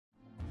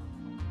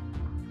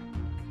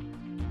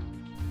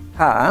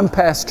Hi, I'm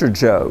Pastor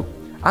Joe.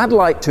 I'd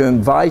like to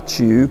invite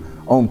you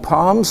on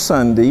Palm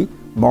Sunday,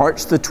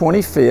 March the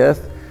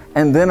 25th,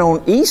 and then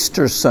on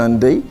Easter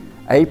Sunday,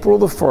 April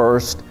the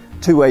 1st,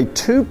 to a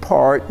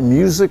two-part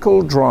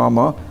musical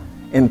drama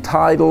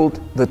entitled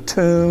The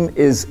Tomb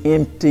is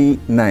Empty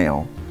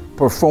Now,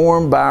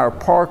 performed by our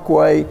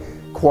Parkway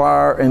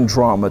choir and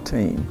drama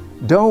team.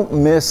 Don't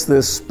miss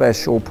this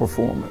special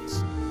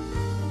performance.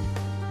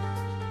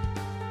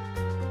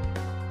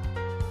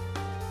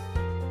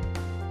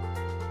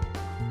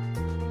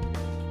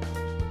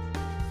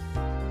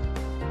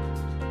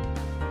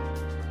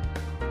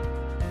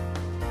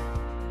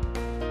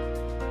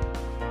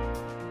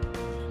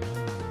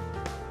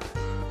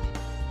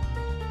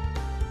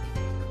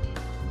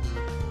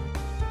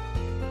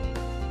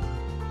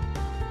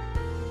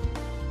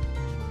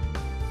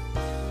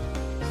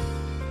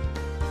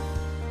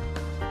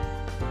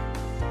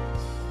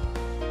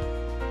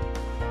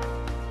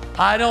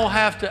 I don't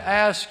have to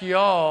ask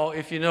y'all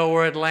if you know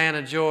where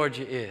Atlanta,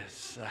 Georgia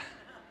is.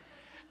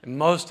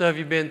 Most of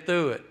you been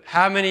through it.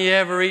 How many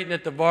ever eaten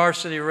at the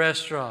Varsity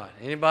Restaurant?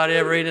 Anybody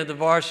ever eaten at the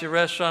Varsity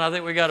Restaurant? I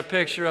think we got a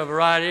picture of it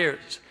right here.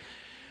 It's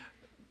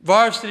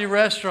Varsity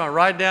Restaurant,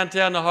 right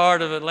downtown the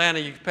heart of Atlanta.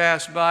 You can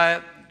pass by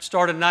it.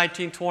 Started in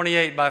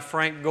 1928 by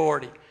Frank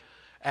Gordy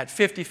at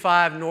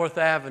 55 North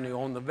Avenue.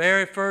 On the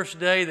very first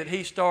day that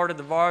he started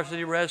the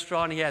Varsity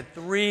Restaurant, he had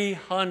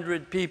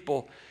 300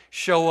 people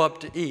show up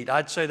to eat.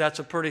 I'd say that's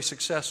a pretty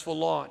successful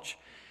launch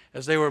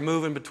as they were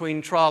moving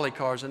between trolley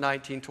cars in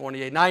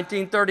 1928.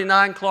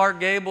 1939, Clark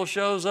Gable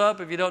shows up.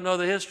 If you don't know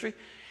the history,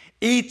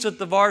 Eats at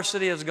the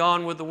Varsity as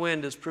Gone with the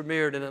Wind is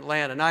premiered in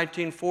Atlanta.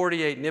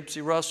 1948,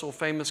 Nipsey Russell,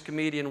 famous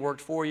comedian, worked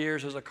 4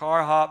 years as a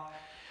car hop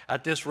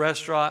at this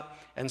restaurant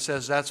and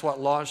says that's what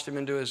launched him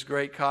into his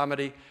great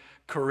comedy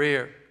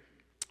career.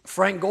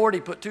 Frank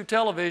Gordy put 2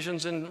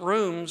 televisions in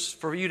rooms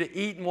for you to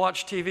eat and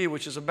watch TV,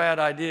 which is a bad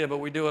idea, but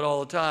we do it all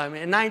the time.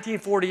 In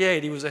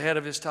 1948, he was ahead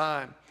of his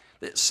time.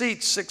 It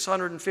seats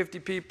 650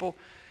 people.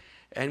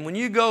 And when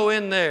you go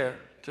in there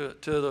to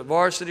the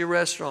Varsity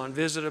Restaurant,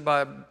 visited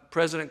by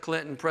President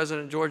Clinton,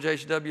 President George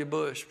H.W.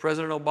 Bush,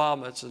 President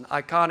Obama, it's an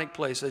iconic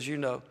place, as you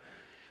know.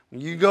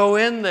 When you go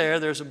in there,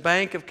 there's a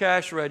bank of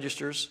cash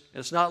registers.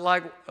 It's not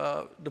like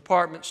a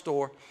department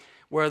store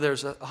where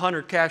there's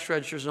 100 cash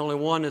registers and only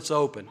one that's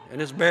open,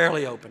 and it's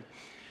barely open.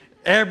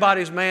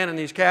 Everybody's manning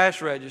these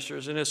cash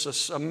registers, and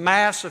it's a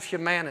mass of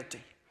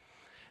humanity.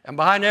 And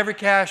behind every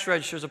cash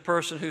register is a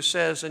person who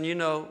says, and you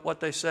know what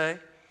they say,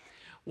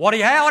 "What do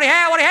you have? What do you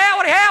have? What do you have?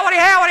 What do you have? What do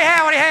you have? What do you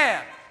have? What do you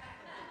have?"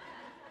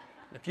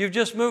 If you've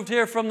just moved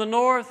here from the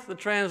north, the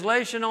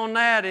translation on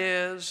that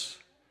is,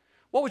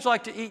 "What would you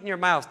like to eat in your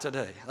mouth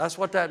today?" That's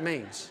what that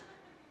means.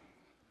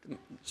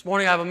 This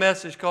morning I have a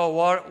message called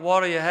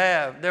what do you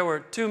have? There were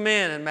 2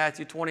 men in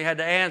Matthew 20 had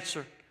to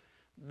answer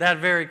that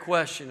very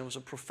question. It was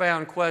a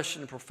profound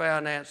question, a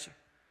profound answer.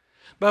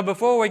 But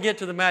before we get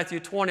to the Matthew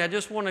 20, I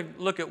just want to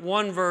look at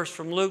one verse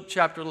from Luke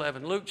chapter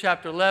 11. Luke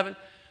chapter 11,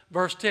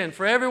 verse 10.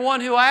 "For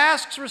everyone who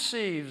asks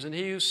receives, and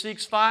he who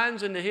seeks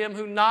finds, and to him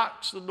who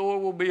knocks the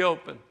door will be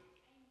open."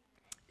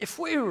 If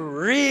we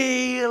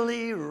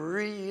really,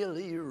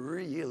 really,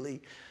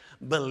 really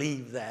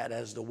believe that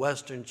as the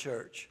Western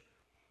church,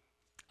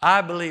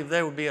 I believe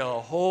there would be a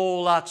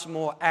whole lot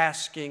more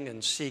asking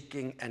and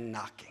seeking and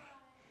knocking.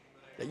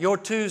 That your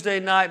Tuesday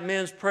night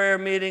men's prayer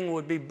meeting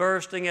would be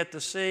bursting at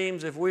the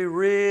seams if we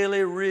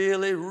really,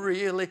 really,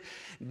 really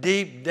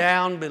deep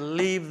down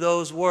believe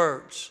those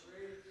words.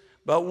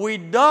 But we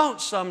don't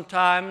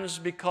sometimes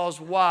because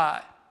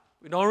why?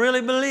 We don't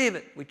really believe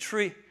it. We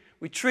treat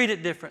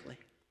it differently.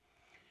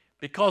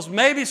 Because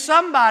maybe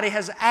somebody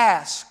has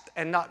asked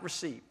and not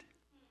received.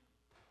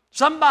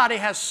 Somebody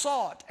has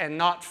sought and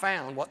not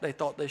found what they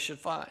thought they should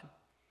find.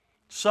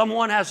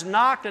 Someone has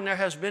knocked and there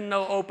has been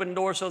no open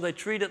door, so they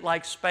treat it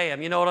like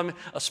spam. You know what I mean?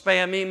 A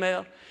spam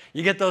email.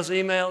 You get those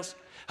emails.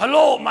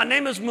 "Hello, my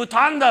name is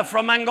Mutanda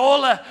from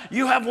Angola.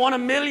 You have won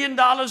 $1 million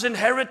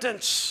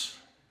inheritance."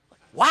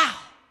 Wow.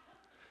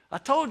 I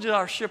told you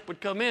our ship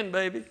would come in,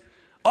 baby.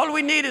 All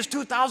we need is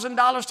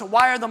 $2,000 to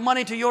wire the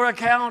money to your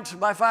account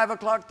by 5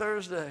 o'clock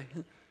Thursday.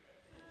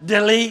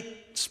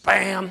 Delete,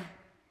 spam.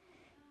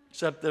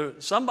 Except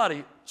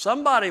somebody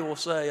will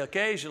say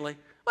occasionally,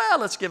 "Well,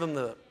 let's give them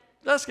a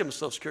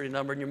Social Security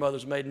number and your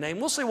mother's maiden name.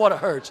 We'll see what it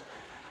hurts.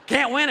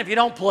 Can't win if you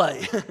don't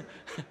play."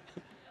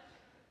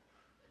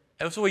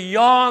 And so we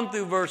yawn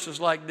through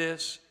verses like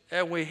this,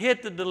 and we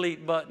hit the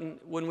delete button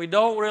when we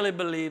don't really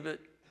believe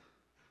it.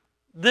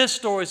 This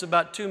story is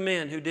about 2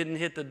 men who didn't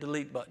hit the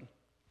delete button.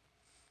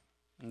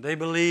 And they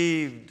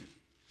believed,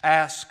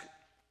 ask,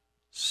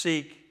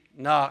 seek,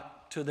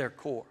 knock to their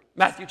core.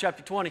 Matthew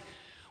chapter 20.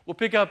 We'll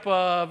pick up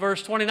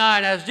verse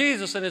 29. "As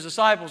Jesus and his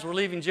disciples were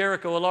leaving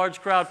Jericho, a large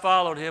crowd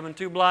followed him, and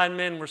 2 blind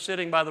men were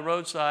sitting by the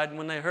roadside. And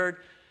when they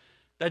heard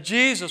that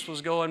Jesus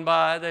was going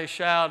by, they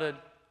shouted,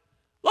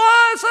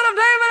 'Lord, Son of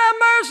David, have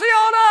mercy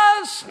on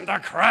us!' And the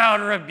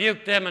crowd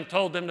rebuked them and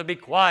told them to be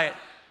quiet.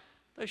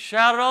 They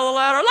shouted all the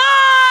louder,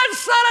 "Lord,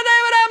 Son of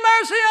David, have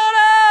mercy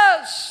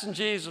on us!" And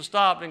Jesus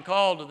stopped and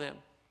called to them.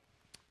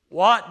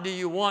 What do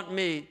you want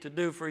me to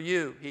do for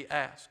you? He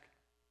asked.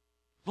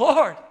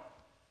 Lord,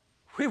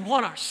 we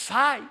want our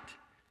sight.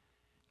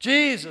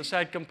 Jesus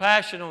had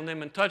compassion on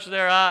them and touched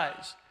their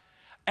eyes.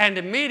 And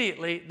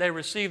immediately they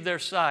received their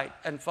sight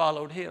and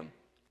followed him.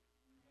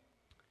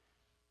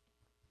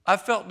 I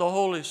felt the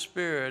Holy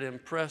Spirit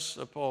impress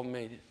upon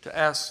me to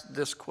ask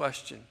this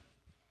question.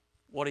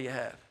 What do you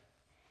have?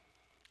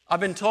 I've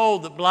been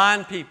told that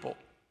blind people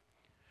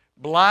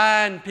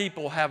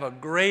have a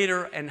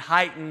greater and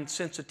heightened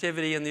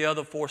sensitivity in the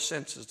other four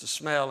senses, the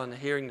smell and the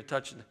hearing, the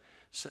touch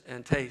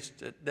and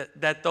taste,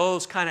 that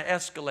those kind of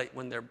escalate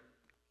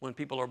when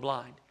people are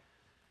blind.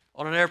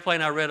 On an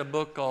airplane, I read a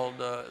book called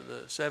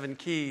The Seven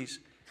Keys,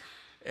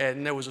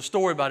 and there was a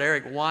story about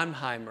Eric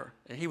Weinheimer,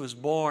 and he was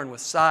born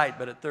with sight,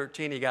 but at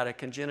 13 he got a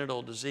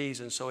congenital disease,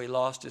 and so he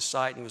lost his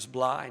sight and he was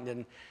blind.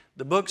 And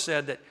the book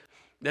said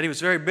that he was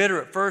very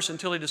bitter at first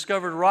until he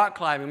discovered rock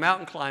climbing,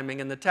 mountain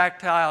climbing, and the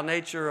tactile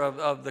nature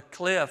of the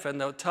cliff and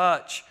the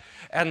touch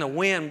and the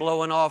wind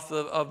blowing off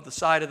the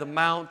side of the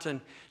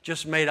mountain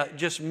just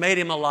made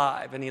him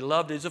alive, and he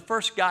loved it. He's the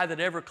first guy that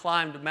ever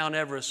climbed Mount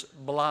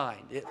Everest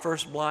blind,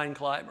 first blind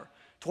climber.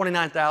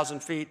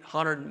 29,000 feet,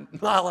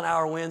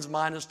 100-mile-an-hour winds,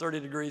 minus 30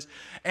 degrees,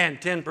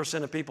 and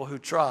 10% of people who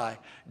try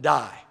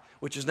die,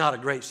 which is not a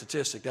great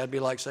statistic. That'd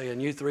be like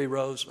saying you 3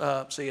 rows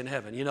up, see in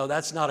heaven. You know,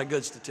 that's not a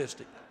good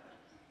statistic.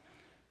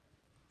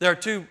 There are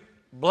 2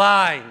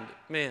 blind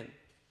men,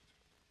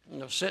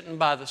 sitting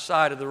by the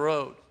side of the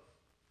road,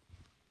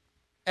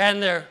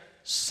 and their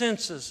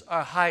senses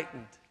are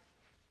heightened.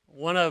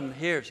 One of them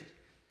hears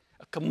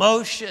a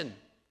commotion.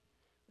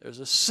 There's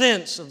a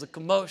sense of the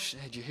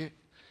commotion. Did you hear?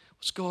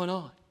 What's going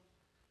on?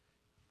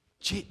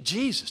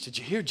 Jesus, did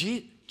you hear?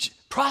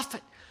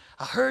 Prophet.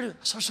 I heard it.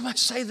 I saw somebody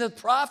say the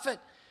prophet.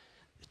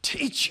 The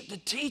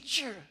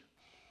teacher.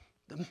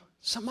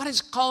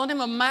 Somebody's calling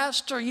him a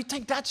master. You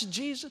think that's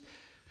Jesus?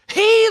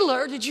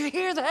 Healer, did you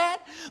hear that?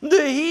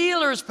 The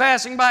healer is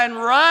passing by, and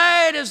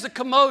right as the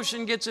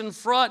commotion gets in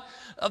front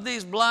of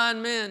these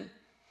blind men,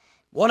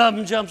 one of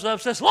them jumps up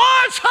and says,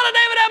 Lord, Son of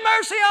David, have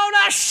mercy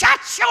on us.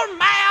 Shut your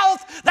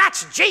mouth.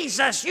 That's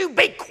Jesus. You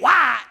be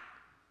quiet.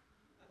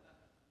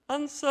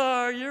 I'm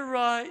sorry, you're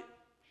right.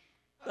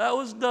 That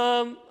was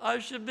dumb. I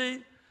should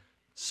be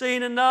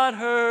seen and not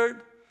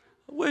heard.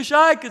 I wish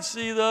I could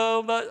see,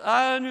 though, but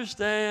I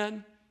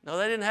understand. No,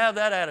 they didn't have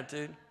that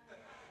attitude.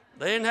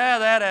 They didn't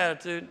have that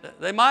attitude.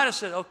 They might have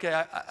said,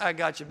 okay, I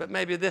got you, but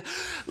maybe this.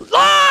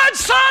 Lord,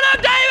 Son of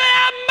David,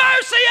 have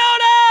mercy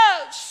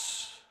on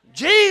us.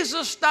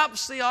 Jesus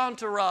stops the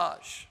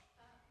entourage.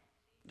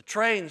 The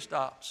train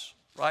stops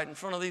right in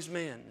front of these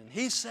men, and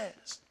he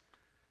says,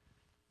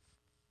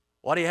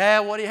 what do you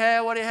have, what do you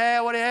have, what do you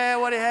have, what do you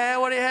have, what do you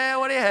have, what do you have,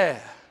 what do you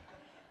have?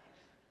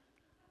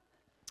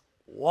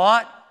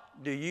 What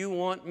do you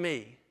want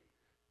me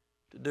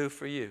to do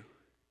for you?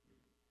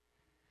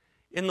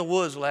 In the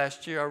woods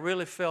last year, I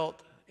really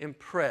felt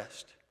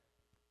impressed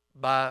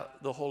by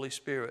the Holy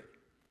Spirit.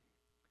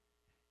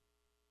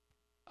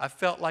 I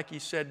felt like he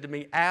said to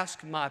me,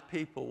 ask my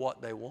people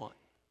what they want.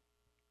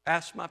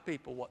 Ask my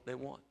people what they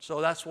want. So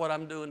that's what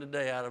I'm doing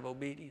today out of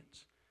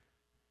obedience.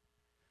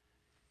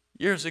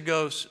 Years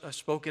ago, I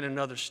spoke in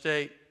another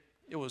state.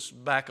 It was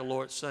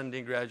baccalaureate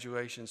Sunday,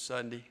 graduation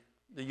Sunday.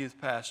 The youth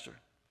pastor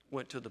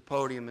went to the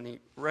podium and he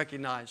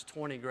recognized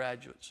 20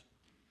 graduates.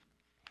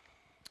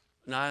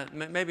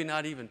 Maybe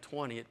not even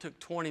 20. It took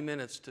 20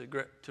 minutes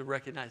to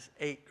recognize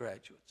 8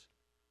 graduates.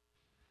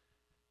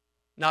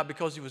 Not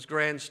because he was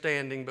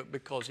grandstanding, but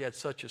because he had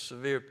such a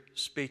severe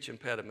speech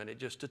impediment. It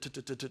just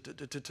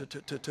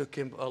took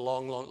him a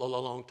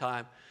long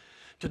time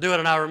to do it.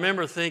 And I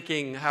remember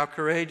thinking how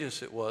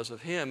courageous it was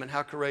of him and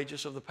how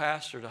courageous of the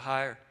pastor to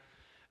hire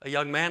a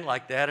young man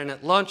like that. And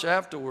at lunch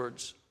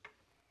afterwards,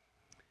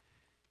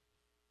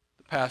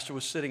 the pastor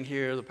was sitting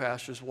here, the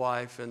pastor's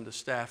wife, and the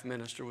staff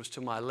minister was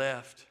to my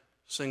left,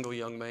 single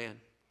young man.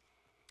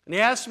 And he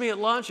asked me at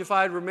lunch if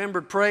I had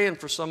remembered praying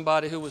for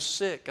somebody who was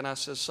sick. And I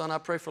said, son, I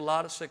pray for a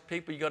lot of sick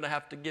people. You're going to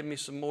have to give me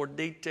some more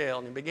detail.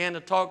 And he began to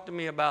talk to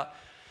me about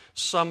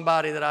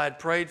somebody that I had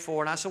prayed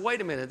for. And I said,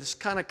 wait a minute, this is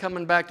kind of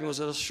coming back to me.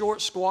 Was it a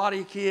short,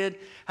 squatty kid,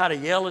 had a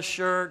yellow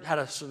shirt, had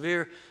a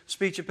severe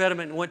speech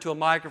impediment, and went to a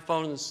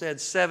microphone and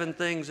said 7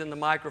 things in the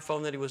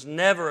microphone that he was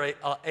never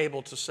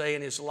able to say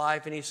in his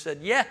life? And he said,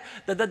 yeah,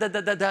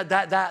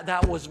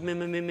 that was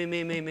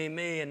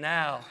me. And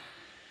now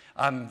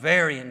I'm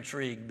very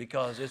intrigued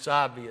because it's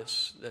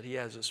obvious that he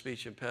has a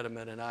speech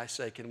impediment. And I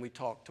say, can we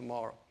talk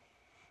tomorrow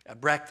at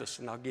breakfast?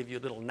 And I'll give you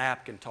a little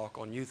napkin talk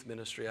on youth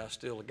ministry. I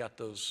still got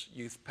those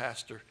youth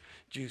pastor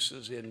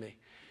juices in me.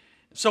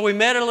 So we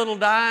met at a little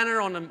diner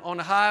on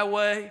the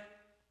highway.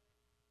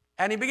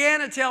 And he began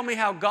to tell me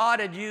how God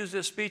had used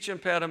this speech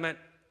impediment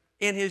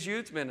in his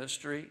youth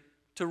ministry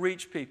to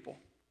reach people.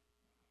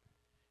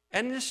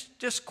 And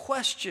this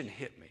question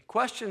hit me.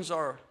 Questions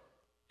are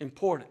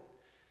important.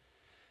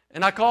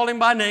 And I called him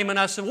by name and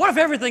I said, what if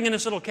everything in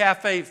this little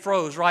cafe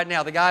froze right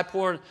now?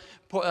 The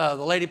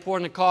lady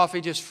pouring the coffee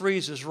just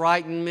freezes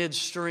right in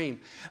midstream.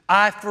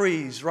 I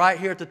freeze right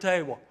here at the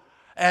table.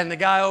 And the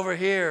guy over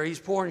here, he's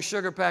pouring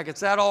sugar packets.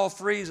 That all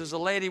freezes. The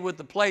lady with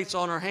the plates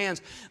on her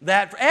hands,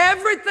 that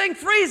everything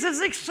freezes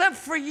except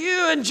for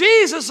you. And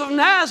Jesus of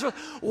Nazareth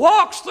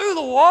walks through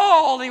the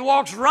wall, and he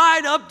walks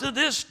right up to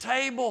this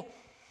table.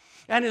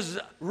 And his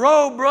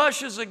robe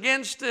brushes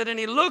against it, and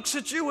he looks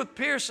at you with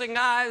piercing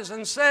eyes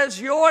and says,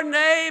 your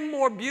name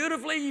more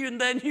beautifully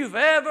than you've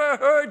ever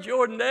heard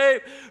your name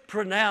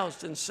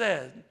pronounced, and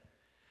said,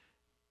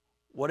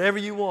 whatever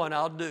you want,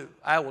 I'll do.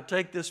 I will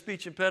take this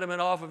speech impediment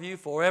off of you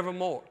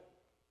forevermore,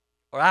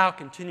 or I'll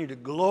continue to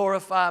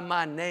glorify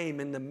my name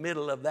in the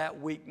middle of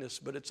that weakness,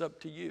 but it's up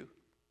to you.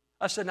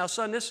 I said, now,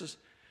 son, this is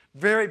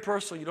very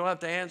personal. You don't have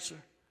to answer.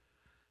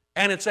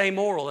 And it's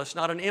amoral. It's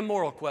not an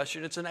immoral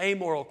question. It's an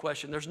amoral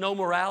question. There's no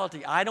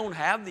morality. I don't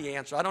have the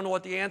answer. I don't know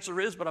what the answer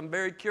is, but I'm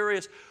very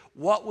curious.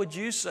 What would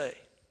you say?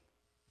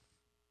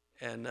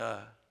 And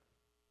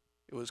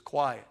it was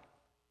quiet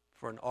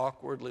for an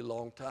awkwardly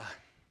long time.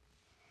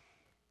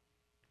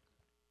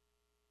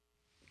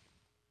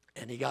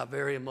 And he got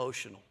very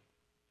emotional.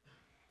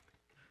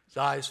 His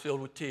eyes filled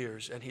with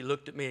tears, and he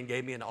looked at me and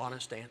gave me an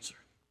honest answer.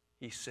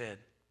 He said,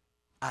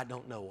 I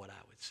don't know what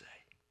I would say.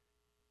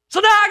 So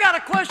now I got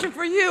a question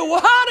for you.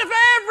 What if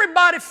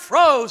everybody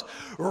froze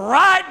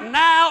right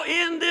now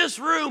in this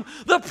room?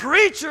 The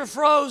preacher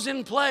froze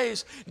in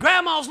place.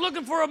 Grandma's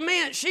looking for a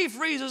mint. She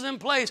freezes in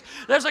place.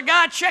 There's a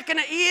guy checking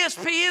an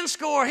ESPN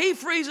score. He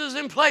freezes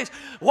in place.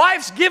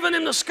 Wife's giving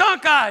him the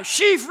skunk eye.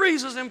 She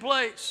freezes in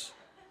place.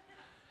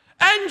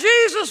 And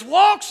Jesus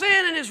walks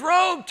in, and his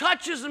robe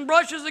touches and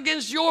brushes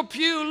against your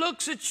pew,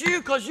 looks at you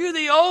because you're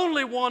the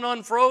only one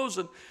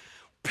unfrozen.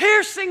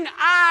 Piercing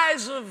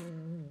eyes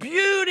of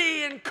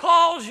beauty, and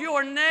calls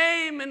your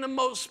name in the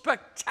most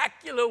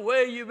spectacular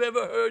way you've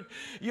ever heard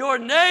your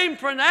name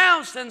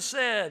pronounced, and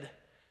said,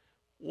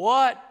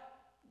 what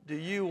do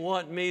you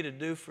want me to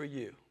do for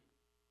you?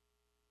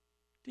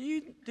 Do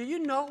you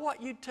know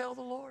what you'd tell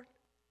the Lord?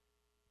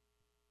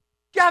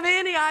 Do you have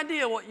any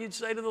idea what you'd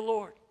say to the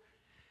Lord?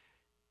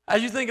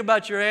 As you think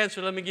about your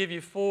answer, let me give you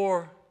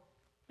 4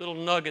 little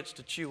nuggets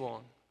to chew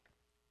on.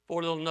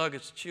 4 little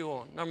nuggets to chew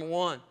on. Number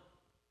 1,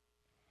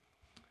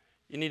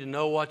 you need to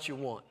know what you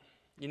want.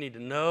 You need to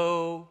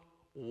know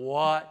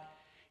what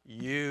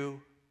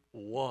you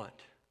want.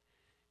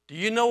 Do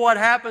you know what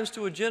happens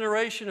to a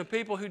generation of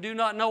people who do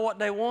not know what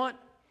they want?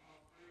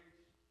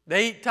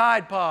 They eat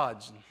Tide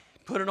Pods and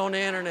put it on the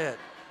internet.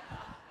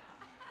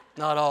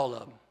 Not all of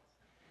them.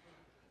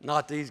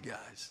 Not these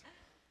guys.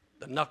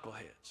 The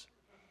knuckleheads.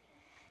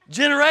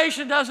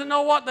 Generation doesn't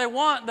know what they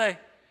want.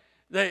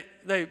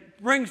 They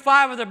bring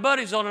 5 of their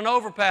buddies on an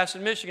overpass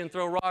in Michigan,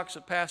 throw rocks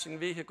at passing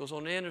vehicles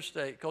on the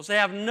interstate because they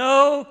have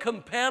no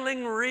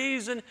compelling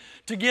reason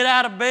to get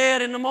out of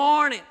bed in the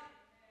morning.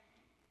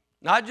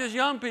 Not just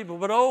young people,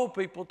 but old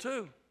people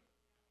too.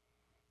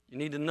 You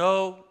need to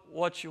know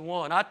what you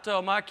want. I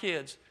tell my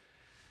kids,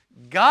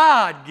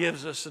 God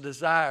gives us the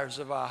desires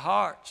of our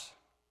hearts.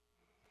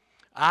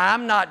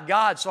 I'm not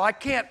God, so I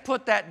can't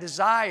put that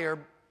desire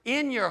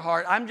in your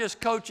heart. I'm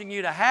just coaching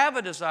you to have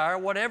a desire,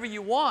 whatever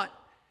you want.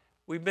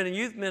 We've been in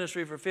youth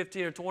ministry for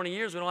 15 or 20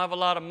 years. We don't have a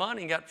lot of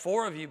money. Got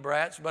 4 of you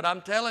brats, but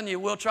I'm telling you,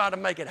 we'll try to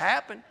make it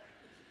happen.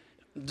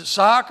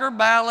 Soccer,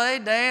 ballet,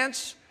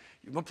 dance.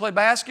 You want to play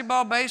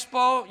basketball,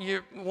 baseball.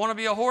 You want to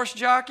be a horse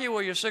jockey?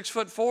 Well, you're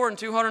 6'4" and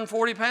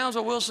 240 pounds.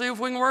 Well, we'll see if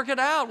we can work it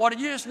out. What do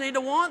you just need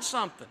to want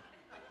something?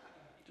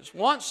 Just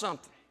want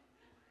something.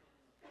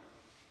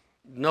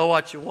 Know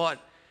what you want.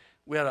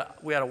 We had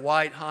a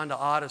white Honda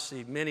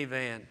Odyssey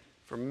minivan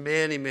for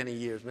many, many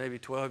years, maybe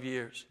 12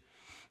 years.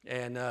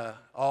 And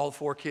all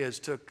 4 kids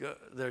took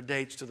their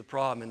dates to the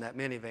prom in that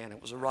minivan.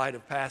 It was a rite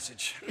of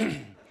passage.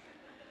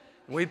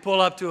 We'd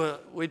pull up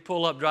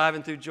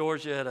driving through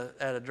Georgia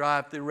at a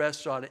drive-through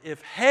restaurant.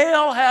 If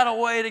hell had a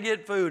way to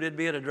get food, it'd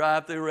be at a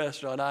drive-through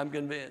restaurant, I'm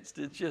convinced.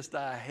 It's just,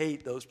 I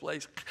hate those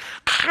places.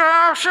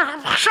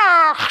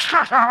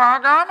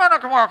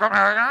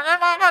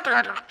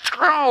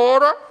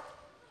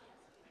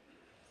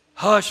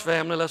 Hush,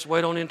 family, let's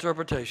wait on the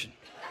interpretation.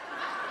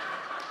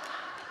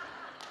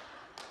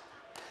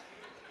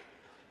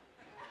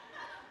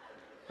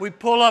 We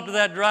pull up to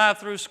that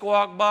drive-through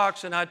squawk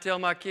box, and I tell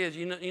my kids,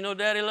 you know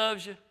Daddy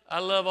loves you? I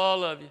love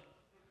all of you.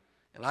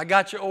 And I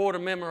got your order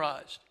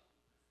memorized.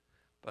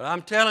 But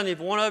I'm telling you, if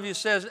one of you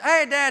says,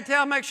 hey, Dad,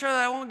 make sure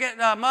that I won't get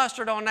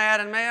mustard on that,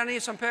 and man, I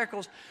need some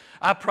pickles,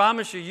 I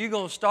promise you, you're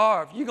going to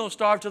starve. You're going to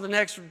starve to the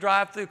next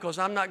drive-through because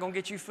I'm not going to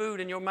get you food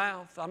in your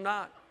mouth. I'm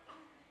not.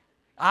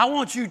 I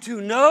want you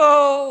to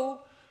know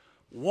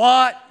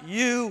what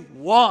you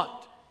want.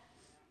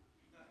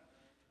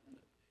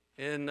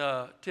 In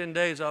 10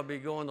 days, I'll be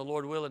going, the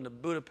Lord willing, to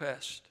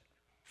Budapest,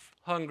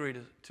 Hungary,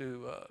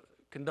 to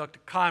conduct a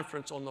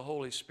conference on the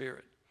Holy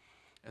Spirit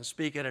and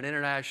speak at an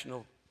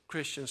international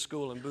Christian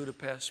school in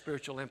Budapest,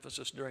 spiritual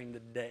emphasis during the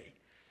day.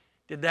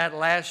 Did that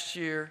last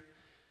year.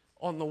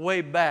 On the way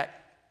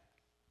back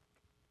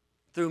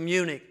through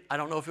Munich, I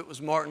don't know if it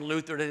was Martin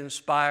Luther that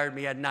inspired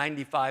me. He had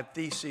 95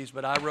 theses,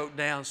 but I wrote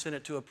down, sent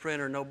it to a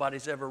printer.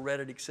 Nobody's ever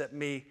read it except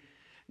me.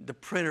 The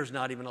printer's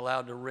not even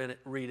allowed to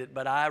read it,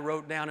 but I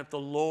wrote down, if the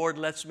Lord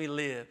lets me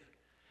live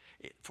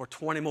for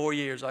 20 more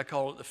years, I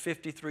call it the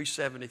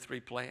 5373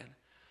 plan.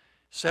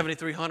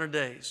 7,300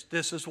 days.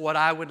 This is what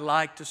I would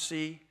like to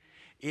see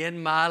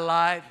in my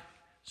life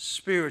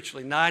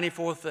spiritually.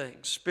 94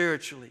 things.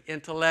 Spiritually,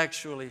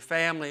 intellectually,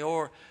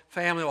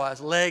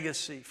 family-wise,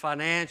 legacy,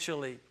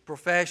 financially,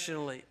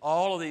 professionally,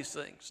 all of these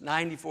things.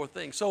 94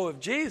 things. So if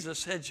Jesus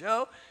said,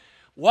 Joe,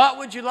 what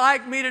would you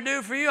like me to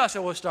do for you? I said,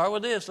 well, start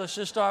with this. Let's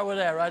just start with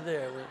that right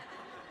there.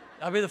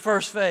 That'll be the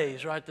first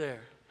phase right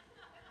there.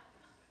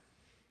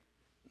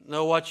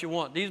 Know what you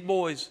want. These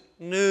boys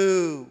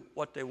knew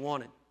what they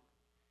wanted.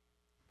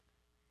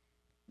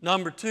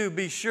 Number 2,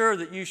 be sure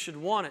that you should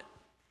want it.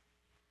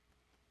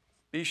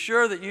 Be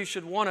sure that you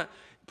should want it.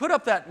 Put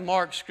up that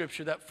Mark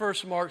scripture, that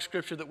first Mark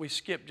scripture that we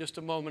skipped just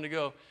a moment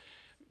ago.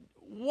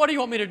 What do you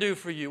want me to do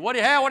for you? What do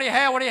you have? What do you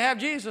have? What do you have?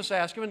 Jesus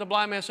asked him, and the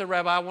blind man said,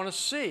 Rabbi, I want to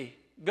see.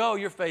 Go,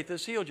 your faith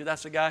has healed you.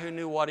 That's the guy who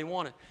knew what he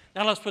wanted.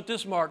 Now let's put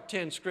this Mark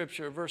 10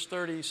 scripture, verse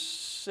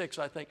 36,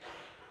 I think.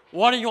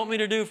 What do you want me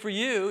to do for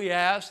you? He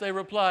asked. They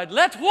replied,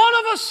 let one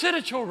of us sit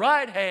at your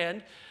right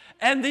hand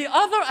and the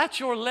other at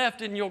your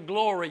left in your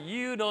glory.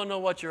 You don't know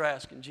what you're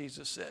asking,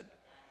 Jesus said.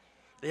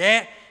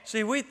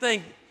 See, we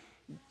think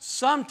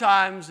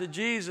sometimes that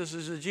Jesus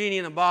is a genie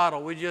in a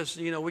bottle. We just,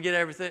 we get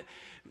everything.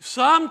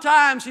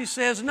 Sometimes he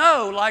says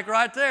no, like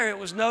right there. It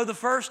was no the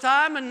first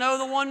time and no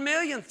the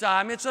 1,000,000th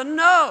time. It's a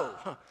no.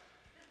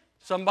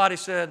 Somebody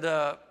said,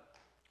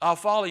 I'll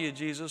follow you,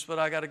 Jesus, but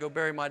I got to go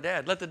bury my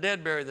dad. Let the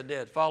dead bury the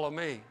dead. Follow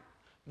me.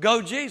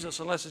 Go, Jesus,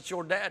 unless it's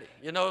your daddy.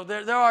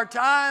 There are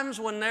times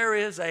when there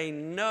is a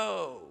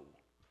no.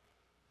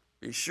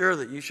 Be sure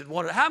that you should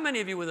want it. How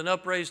many of you with an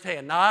upraised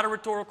hand, not a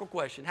rhetorical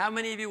question, how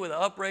many of you with an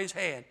upraised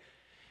hand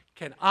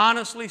can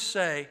honestly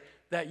say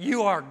that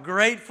you are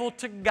grateful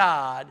to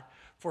God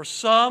for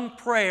some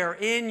prayer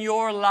in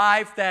your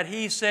life that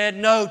He said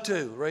no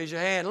to? Raise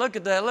your hand. Look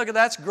at that. Look at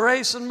that. That's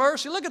grace and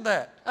mercy. Look at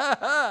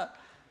that.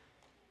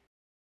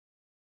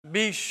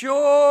 Be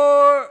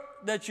sure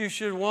that you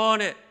should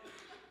want it.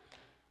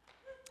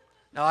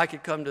 Now I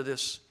could come to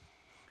this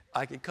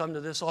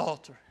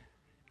altar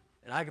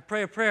and I could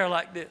pray a prayer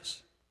like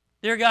this.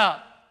 Dear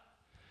God,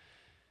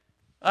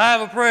 I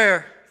have a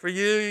prayer for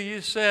you.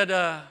 You said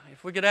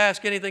if we could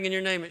ask anything in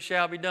your name, it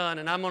shall be done.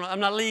 And I'm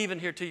not leaving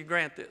here till you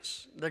grant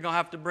this. They're going to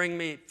have to bring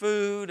me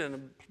food and a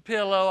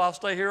pillow. I'll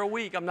stay here a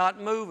week. I'm not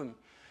moving.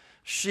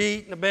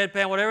 Sheet and a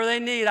bedpan, whatever they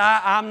need.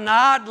 I'm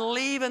not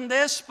leaving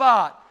this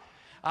spot.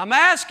 I'm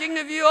asking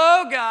of you,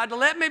 oh God, to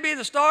let me be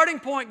the starting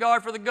point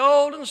guard for the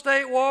Golden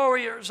State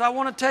Warriors. I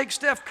want to take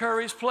Steph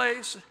Curry's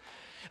place.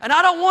 And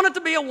I don't want it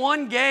to be a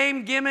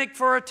one-game gimmick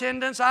for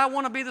attendance. I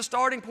want to be the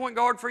starting point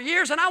guard for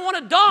years. And I want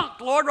to dunk.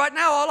 Lord, right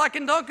now all I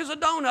can dunk is a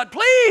donut.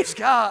 Please,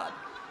 God.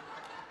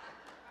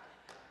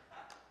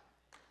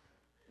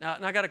 Now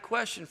I got a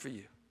question for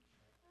you.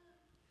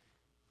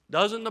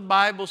 Doesn't the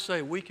Bible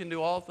say we can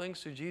do all things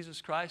through Jesus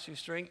Christ who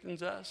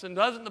strengthens us? And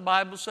doesn't the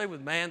Bible say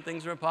with man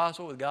things are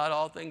impossible, with God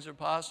all things are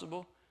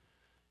possible?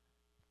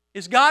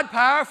 Is God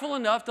powerful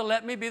enough to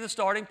let me be the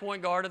starting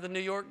point guard of the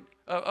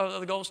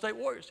Golden State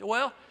Warriors?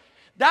 Well,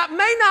 that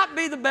may not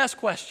be the best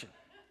question.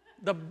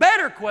 The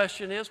better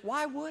question is,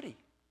 why would He?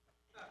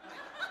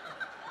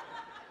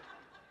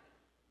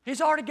 He's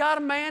already got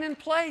a man in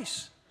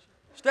place.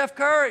 Steph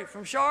Curry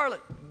from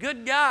Charlotte,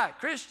 good guy,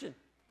 Christian.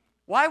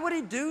 Why would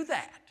He do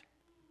that?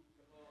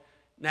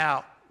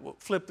 Now, we'll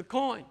flip the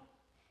coin.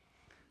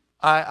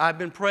 I've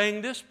been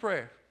praying this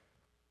prayer,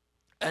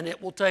 and it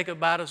will take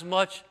about as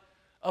much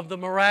of the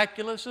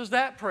miraculous as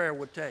that prayer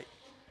would take.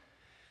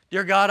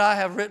 Dear God, I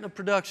have written a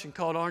production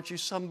called Aren't You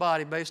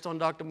Somebody, based on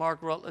Dr.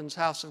 Mark Rutland's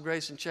House of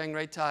Grace in Chiang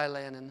Rai,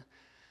 Thailand. And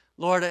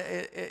Lord,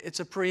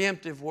 it's a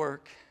preemptive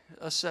work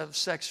of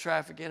sex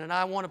trafficking, and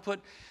I want to put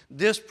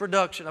this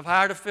production. I've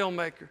hired a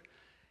filmmaker.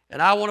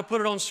 And I want to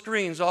put it on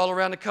screens all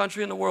around the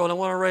country and the world. I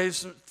want to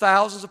raise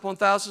thousands upon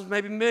thousands,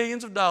 maybe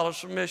millions of dollars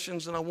for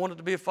missions. And I want it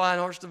to be a fine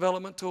arts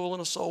development tool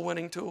and a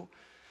soul-winning tool.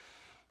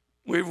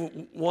 We've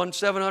won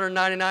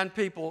 799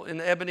 people in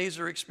the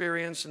Ebenezer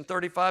experience in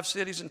 35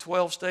 cities in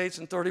 12 states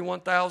and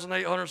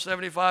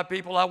 31,875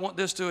 people. I want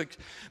this to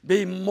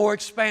be more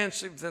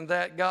expansive than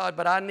that, God.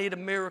 But I need a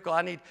miracle.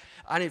 I need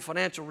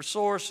financial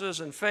resources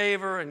and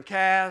favor and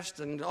cast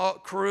and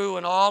crew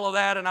and all of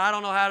that. And I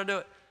don't know how to do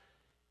it.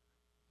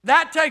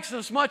 That takes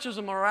as much as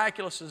a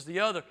miraculous as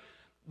the other.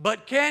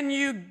 But can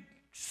you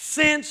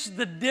sense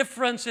the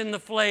difference in the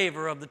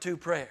flavor of the two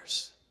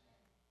prayers?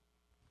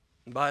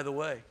 And by the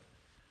way,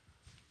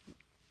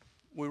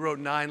 we wrote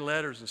 9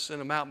 letters and sent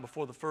them out, and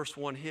before the first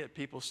one hit,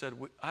 people said,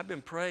 I've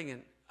been praying,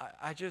 and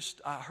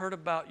I heard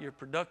about your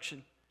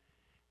production,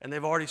 and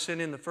they've already sent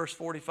in the first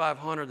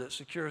 4,500 that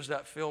secures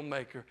that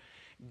filmmaker.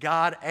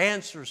 God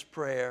answers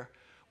prayer.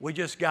 We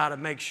just got to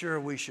make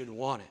sure we should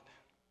want it.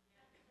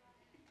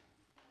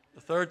 The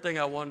third thing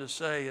I wanted to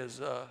say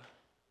is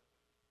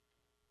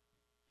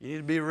you need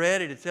to be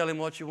ready to tell Him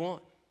what you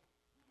want.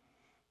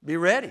 Be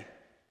ready.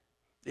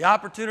 The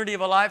opportunity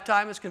of a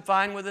lifetime is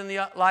confined within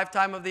the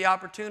lifetime of the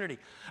opportunity.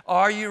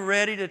 Are you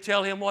ready to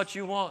tell Him what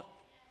you want?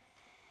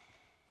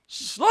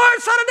 Lord,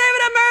 Son of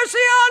David, have mercy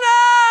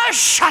on us.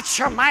 Shut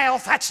your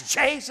mouth. That's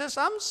Jesus.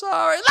 I'm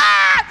sorry.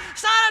 Lord,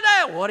 Son of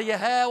David. What do you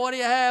have? What do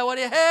you have? What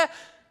do you have?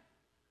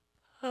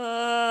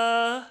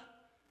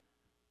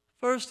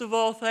 First of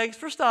all, thanks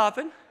for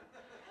stopping.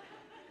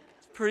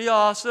 It's pretty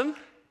awesome.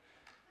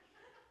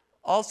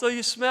 Also,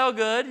 you smell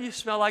good. You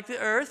smell like the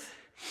earth.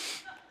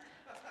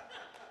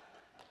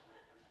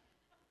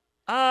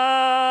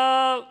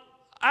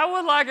 I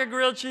would like a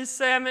grilled cheese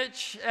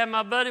sandwich, and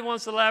my buddy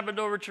wants a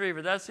Labrador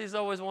Retriever. He's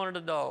always wanted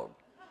a dog.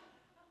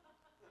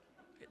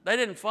 They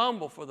didn't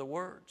fumble for the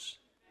words.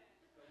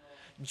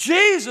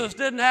 Jesus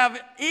didn't have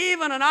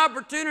even an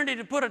opportunity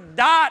to put a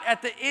dot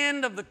at the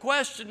end of the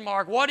question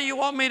mark. What do you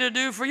want me to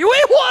do for you?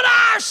 We want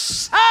our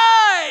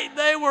side.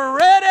 They were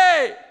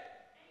ready.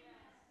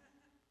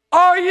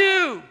 Are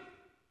you?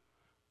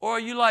 Or are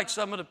you like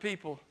some of the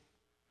people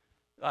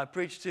I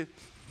preach to?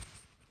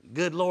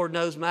 Good Lord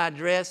knows my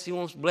address. He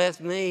wants to bless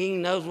me. He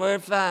knows where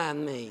to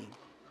find me.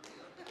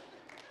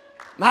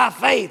 My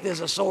faith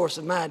is a source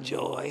of my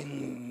joy.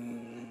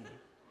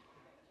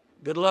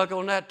 Good luck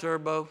on that,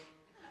 Turbo.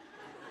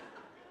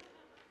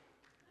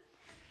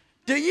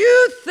 Do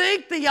you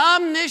think the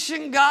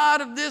omniscient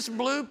God of this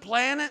blue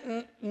planet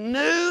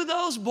knew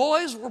those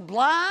boys were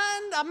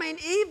blind? I mean,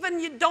 even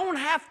you don't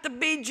have to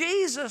be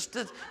Jesus.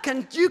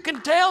 You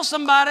can tell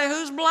somebody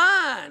who's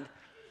blind.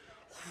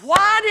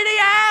 Why did He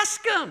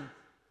ask them?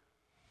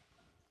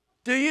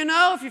 Do you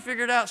know? If you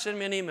figure it out, send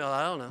me an email.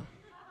 I don't know.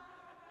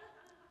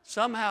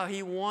 Somehow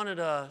He wanted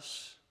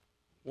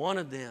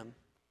them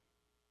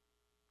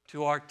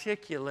to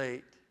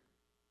articulate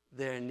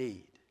their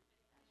need.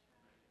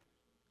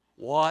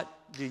 What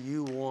do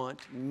you want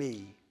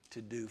me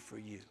to do for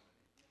you?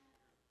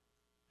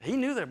 He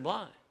knew they're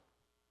blind.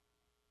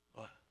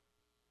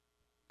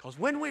 Because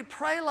when we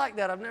pray like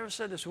that, I've never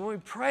said this, when we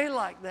pray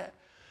like that,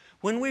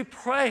 when we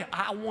pray,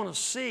 I want to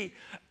see,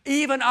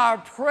 even our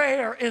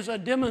prayer is a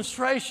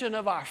demonstration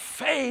of our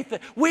faith.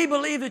 We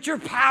believe that You're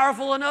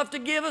powerful enough to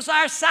give us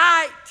our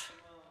sight.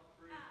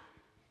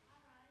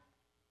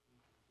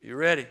 You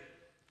ready?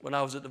 When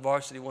I was at the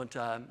varsity one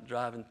time,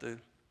 driving through,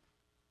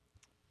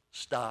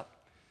 stopped.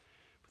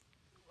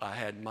 I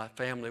had my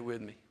family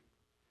with me.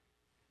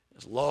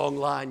 There's a long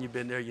line. You've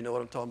been there. You know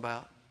what I'm talking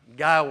about.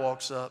 Guy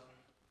walks up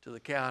to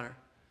the counter.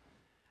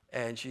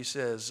 And she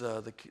says,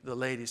 the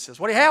lady says,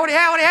 what do you have, what do you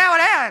have, what do you have, what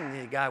do you have?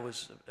 And the guy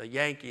was a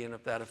Yankee, and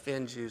if that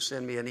offends you,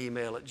 send me an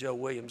email at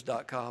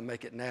joewilliams.com.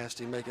 Make it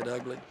nasty, make it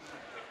ugly.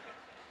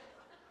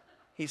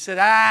 He said,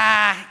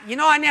 you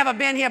know, I've never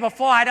been here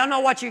before. I don't know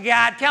what you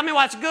got. Tell me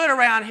what's good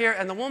around here.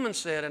 And the woman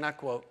said, and I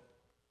quote,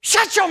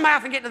 shut your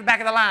mouth and get to the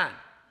back of the line.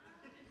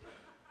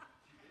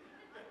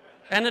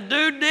 And the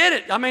dude did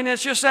it. I mean,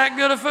 it's just that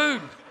good of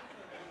food.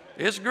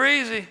 It's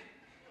greasy.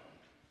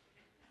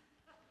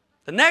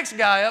 The next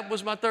guy up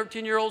was my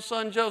 13-year-old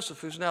son, Joseph,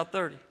 who's now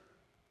 30.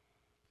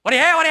 What do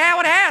you have, what do you have,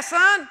 what do you have,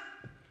 son?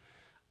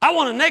 I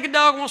want a naked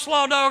dog, I want a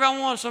slaw dog, I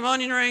want some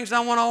onion rings,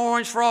 I want an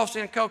orange frosty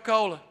and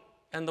Coca-Cola.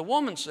 And the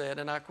woman said,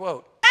 and I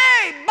quote,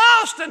 hey,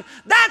 Boston,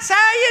 that's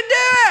how you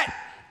do it.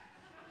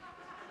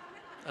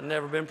 I've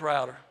never been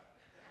prouder.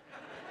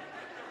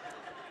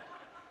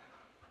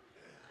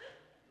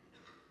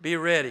 Be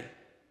ready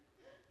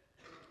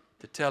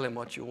to tell Him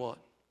what you want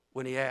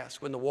when He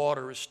asks, when the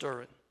water is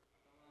stirring.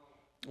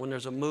 When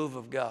there's a move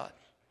of God,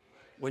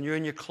 when you're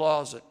in your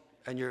closet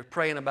and you're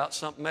praying about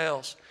something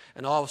else,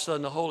 and all of a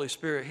sudden the Holy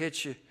Spirit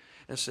hits you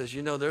and says,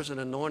 you know, there's an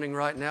anointing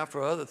right now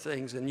for other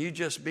things, and you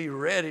just be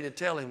ready to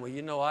tell Him, well,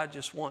 you know, I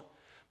just want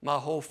my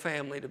whole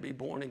family to be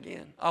born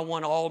again. I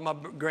want all of my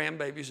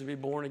grandbabies to be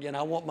born again.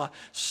 I want my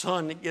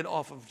son to get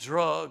off of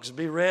drugs.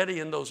 Be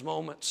ready in those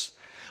moments.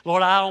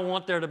 Lord, I don't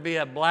want there to be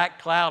a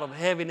black cloud of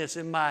heaviness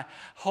in my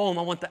home.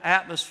 I want the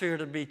atmosphere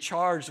to be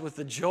charged with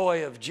the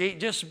joy of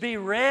Jesus. Just be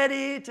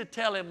ready to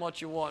tell Him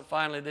what you want.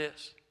 Finally,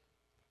 this.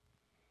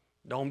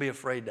 Don't be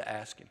afraid to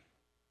ask Him.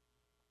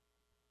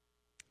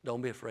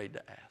 Don't be afraid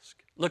to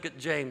ask. Look at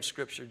James'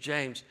 scripture.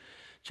 James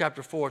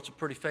chapter 4, it's a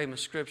pretty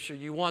famous scripture.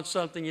 You want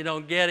something, you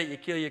don't get it. You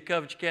kill, you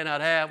covet, you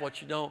cannot have.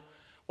 What you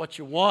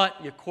want,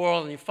 you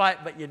quarrel and you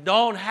fight, but you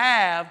don't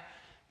have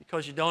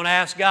because you don't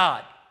ask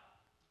God.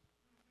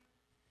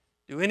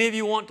 Do any of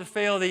you want to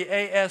fail the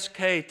ASK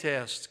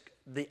test,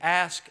 the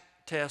ask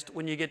test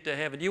when you get to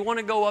heaven? Do you want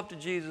to go up to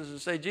Jesus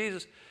and say,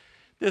 Jesus,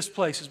 this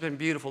place has been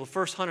beautiful. The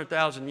first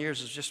 100,000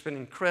 years has just been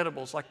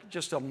incredible. It's like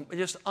just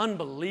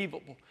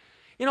unbelievable.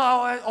 You know,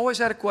 I always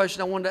had a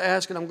question I wanted to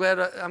ask, and I'm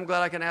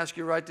glad I can ask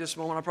you right this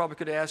moment. I probably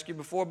could have asked you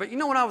before. But you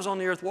know, when I was on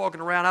the earth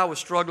walking around, I was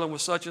struggling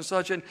with such and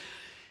such. And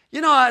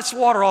you know, it's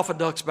water off a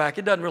duck's back.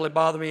 It doesn't really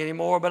bother me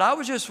anymore. But I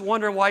was just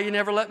wondering why you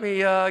never let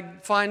me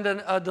find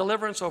a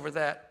deliverance over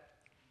that.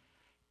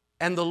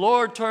 And the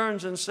Lord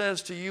turns and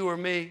says to you or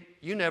me,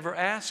 you never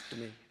asked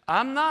me.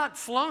 I'm not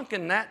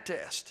flunking that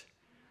test.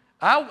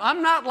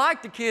 I'm not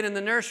like the kid in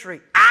the nursery.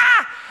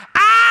 I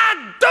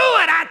do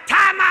it. I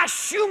tie my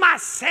shoe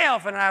myself.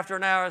 myself. And after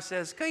an hour, it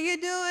says, could you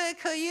do it?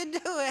 Could you do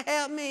it?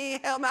 Help me,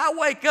 help me. I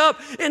wake up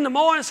in the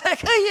morning and say,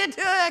 could you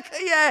do it?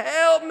 Could you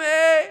help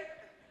me?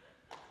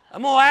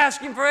 I'm going to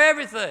ask Him for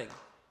everything.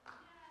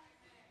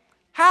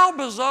 How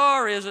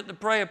bizarre is it to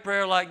pray a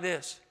prayer like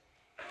this?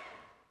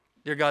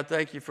 Dear God,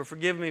 thank you for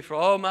forgiving me for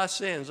all my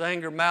sins,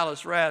 anger,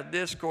 malice, wrath,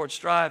 discord,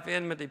 strife,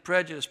 enmity,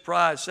 prejudice,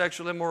 pride,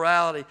 sexual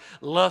immorality,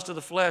 lust of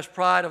the flesh,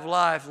 pride of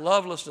life,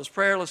 lovelessness,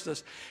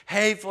 prayerlessness,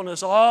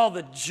 hatefulness, all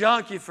the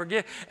junk you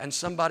forgive. And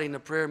somebody in the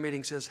prayer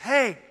meeting says,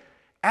 hey,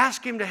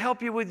 ask Him to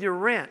help you with your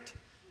rent.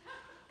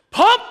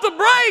 Pump the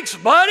brakes,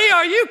 buddy.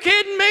 Are you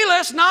kidding me?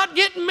 Let's not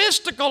get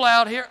mystical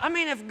out here. I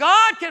mean, if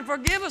God can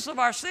forgive us of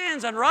our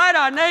sins and write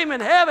our name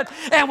in heaven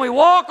and we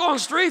walk on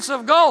streets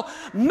of gold,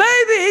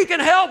 maybe He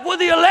can help with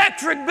the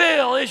electric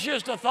bill. It's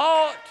just a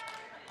thought.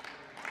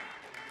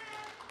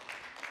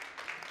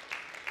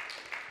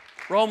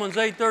 Romans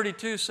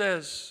 8:32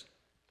 says,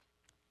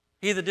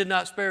 He that did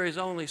not spare His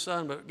only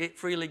Son but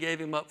freely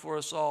gave Him up for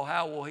us all,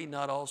 how will He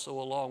not also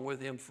along with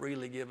Him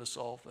freely give us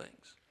all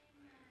things?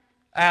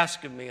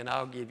 Ask of me, and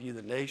I'll give you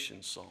the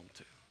nations, Psalm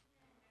 2.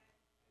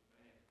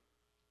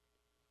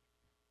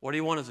 What do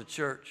you want as a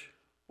church?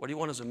 What do you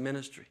want as a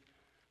ministry?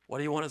 What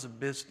do you want as a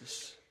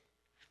business?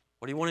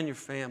 What do you want in your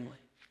family?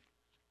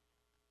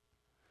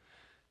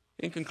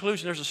 In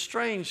conclusion, there's a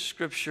strange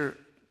scripture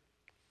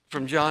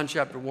from John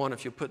chapter 1,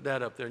 if you'll put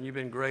that up there, and you've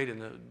been great in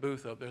the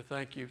booth up there,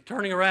 thank you.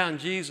 Turning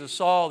around, Jesus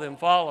saw them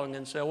following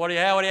and said, what do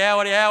you have, what do you have,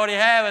 what do you have, what do you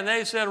have? And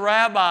they said,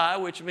 Rabbi,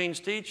 which means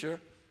teacher.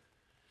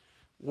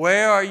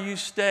 Where are you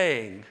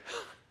staying?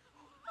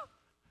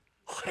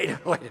 Wait a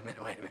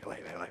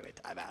minute,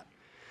 time out.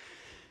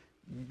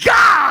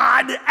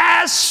 God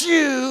asks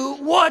you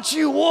what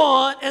you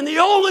want, and the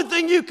only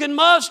thing you can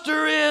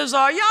muster is,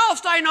 are y'all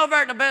staying over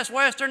at the Best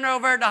Western,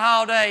 over at the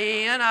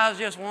Holiday Inn? I was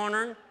just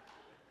wondering.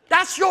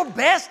 That's your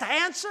best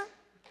answer?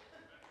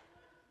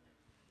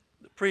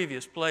 The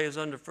previous play is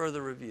under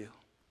further review.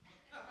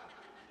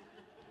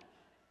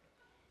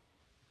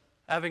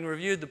 Having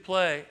reviewed the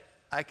play,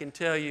 I can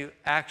tell you,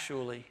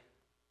 actually,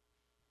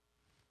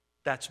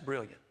 that's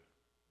brilliant.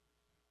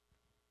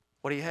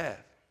 What do you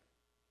have?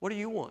 What do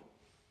you want?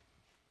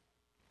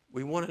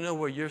 We want to know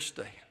where you're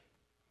staying.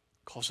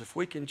 Because if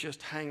we can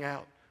just hang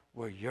out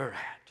where you're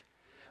at,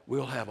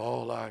 we'll have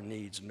all our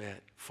needs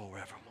met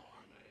forevermore.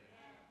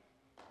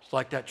 It's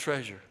like that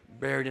treasure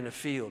buried in a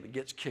field. It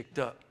gets kicked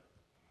up.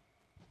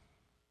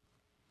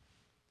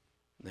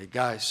 The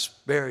guy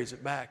buries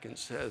it back and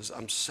says,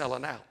 I'm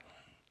selling out.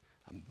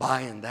 I'm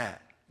buying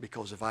that.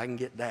 Because if I can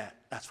get that,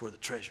 that's where the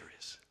treasure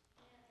is.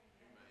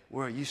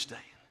 Where are you staying?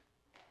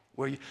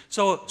 Where are you?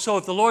 So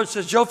if the Lord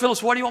says, Joe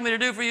Phillips, what do you want me to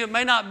do for you? It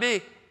may not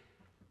be.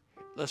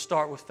 Let's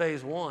start with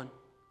phase 1.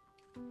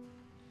 It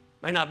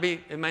may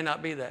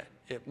not be that.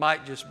 It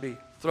might just be,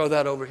 throw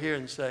that over here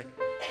and say,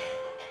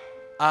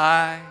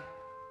 I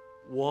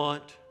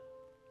want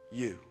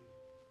you.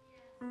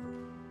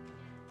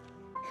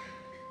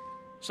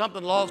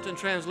 Something lost in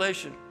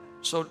translation.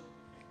 So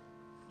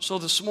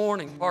this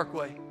morning,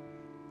 Parkway,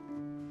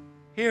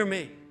 hear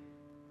me.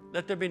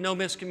 Let there be no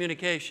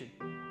miscommunication.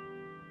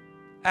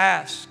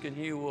 Ask and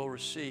you will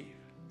receive.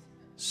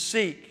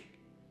 Seek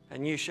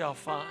and you shall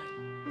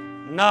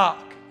find.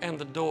 Knock and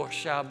the door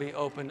shall be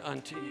opened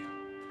unto you.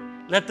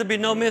 Let there be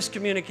no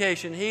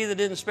miscommunication. He that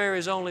didn't spare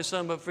His only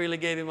Son but freely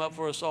gave Him up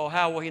for us all,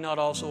 how will He not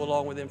also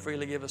along with Him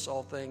freely give us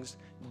all things?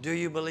 Do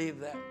you believe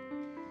that?